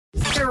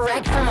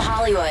Direct from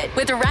Hollywood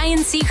with Ryan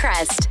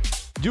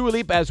Seacrest. Dua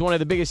Lipa has one of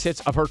the biggest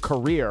hits of her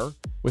career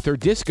with her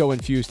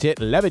disco-infused hit,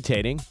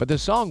 Levitating, but the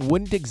song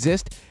wouldn't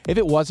exist if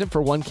it wasn't for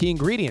one key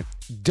ingredient,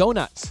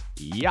 donuts.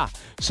 Yeah.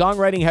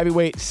 Songwriting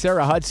heavyweight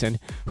Sarah Hudson,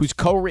 who's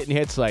co-written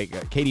hits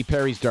like Katy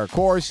Perry's Dark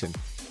Horse and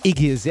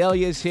Iggy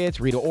Azalea's hits,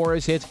 Rita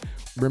Ora's hits,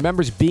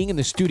 remembers being in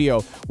the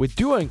studio with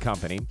Dua and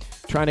Company,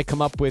 trying to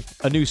come up with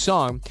a new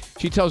song.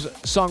 She tells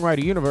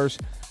Songwriter Universe,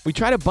 "We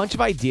tried a bunch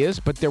of ideas,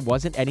 but there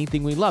wasn't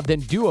anything we loved."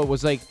 Then Dua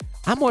was like,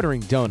 "I'm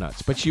ordering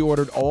donuts." But she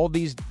ordered all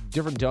these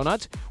different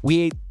donuts. We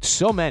ate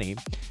so many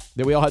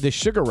that we all had this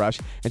sugar rush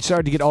and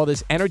started to get all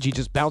this energy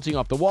just bouncing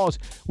off the walls.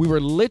 We were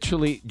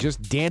literally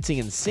just dancing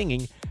and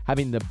singing,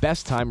 having the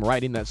best time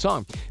writing that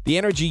song. The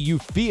energy you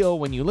feel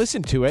when you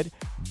listen to it,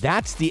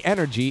 that's the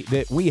energy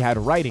that we had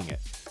writing it.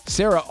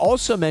 Sarah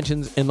also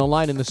mentions in the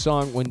line in the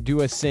song when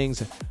Dua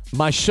sings,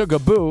 "My sugar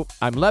boo,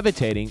 I'm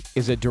levitating,"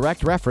 is a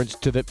direct reference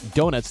to the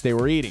donuts they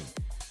were eating.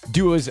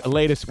 Dua's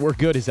latest We're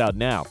Good is out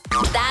now.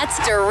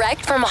 That's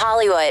Direct from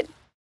Hollywood.